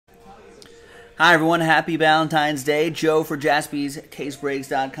Hi everyone, happy Valentine's Day. Joe for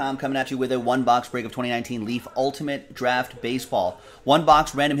JaspysCaseBreaks.com coming at you with a one-box break of 2019 Leaf Ultimate Draft Baseball. One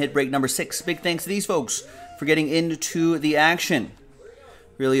box random hit break number 6. Big thanks to these folks for getting into the action.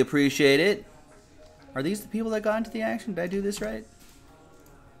 Really appreciate it. Are these the people that got into the action? Did I do this right?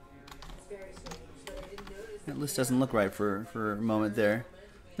 That list doesn't look right for a moment there.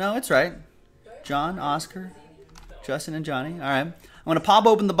 No, it's right. John, Oscar, Justin, and Johnny. All right. I'm going to pop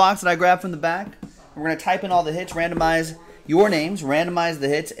open the box that I grabbed from the back. We're going to type in all the hits, randomize your names, randomize the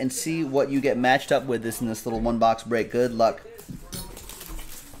hits, and see what you get matched up with in this little one-box break. Good luck.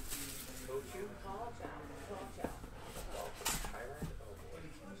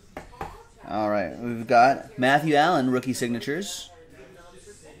 All right. We've got Matthew Allen, rookie signatures.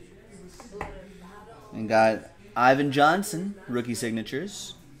 And got Ivan Johnson, rookie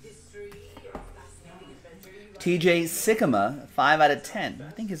signatures. TJ Sycamore, 5 out of 10.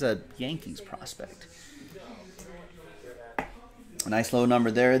 I think is a Yankees prospect. A nice low number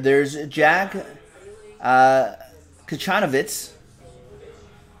there. There's Jack Kachanovitz.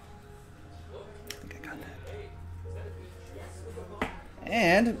 I think I got that.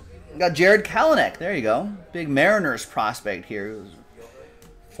 And got Jared Kalanick. There you go. Big Mariners prospect here.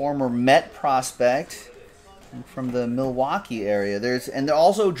 Former Met prospect from the Milwaukee area. And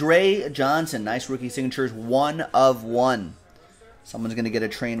also Dre Johnson. Nice rookie signatures. 1 of 1. Someone's going to get a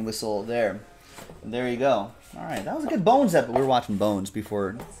train whistle there. And there you go. All right. That was a good Bones episode. We were watching Bones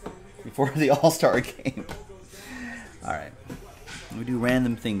before the All-Star game. All right. We do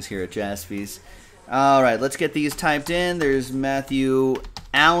random things here at Jaspys. All right. Let's get these typed in. There's Matthew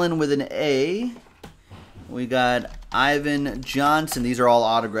Allen with an A. We got Ivan Johnson. These are all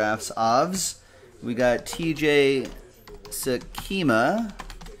autographs ofs. We got TJ Sycamore.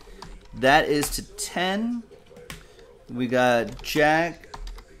 That is to 10. We got Jack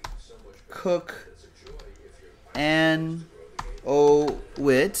Cook and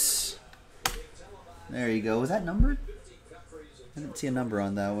Owitz. There you go. Was that numbered? I didn't see a number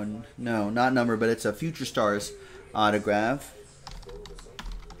on that one. No, not numbered, but it's a Future Stars autograph.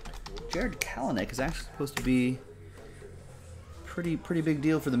 Jared Kalanick is actually supposed to be pretty big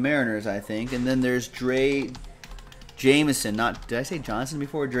deal for the Mariners, I think. And then there's Dre Jameson. Did I say Johnson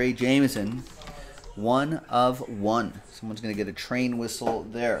before? Dre Jameson. 1 of 1. Someone's going to get a train whistle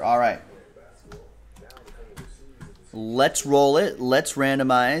there. All right. Let's roll it. Let's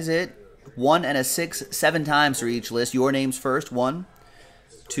randomize it. 1 and a 6, 7 times for each list. Your names first. 1,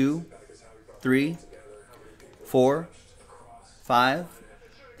 2, 3, 4, 5,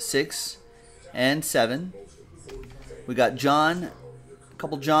 6, and 7. We got John, a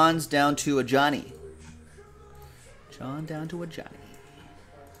couple Johns down to a Johnny. John down to a Johnny.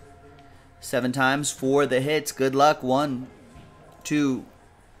 7 times for the hits. Good luck. 1, 2,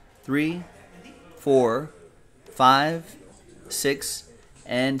 3, 4, 5, 6,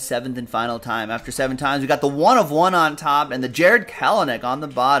 and 7th and final time. After 7 times, we got the 1 of 1 on top and the Jared Kalanick on the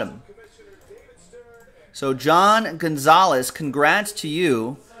bottom. So John Gonzalez, congrats to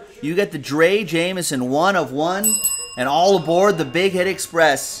you. You get the Dre Jameson 1 of 1. And all aboard the Big Hit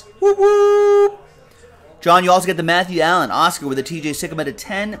Express. Whoop, whoop. John, you also get the Matthew Allen. Oscar with the TJ Sycamore to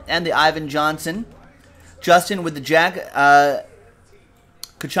 10. And the Ivan Johnson. Justin with the Jack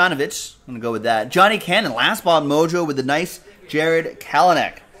Kachanovitz. I'm going to go with that. Johnny Cannon, last spot mojo with the nice Jared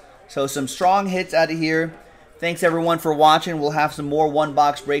Kalanick. So some strong hits out of here. Thanks everyone for watching. We'll have some more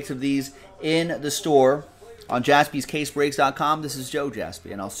one-box breaks of these in the store on JaspysCaseBreaks.com. This is Joe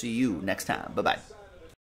Jaspy, and I'll see you next time. Bye-bye.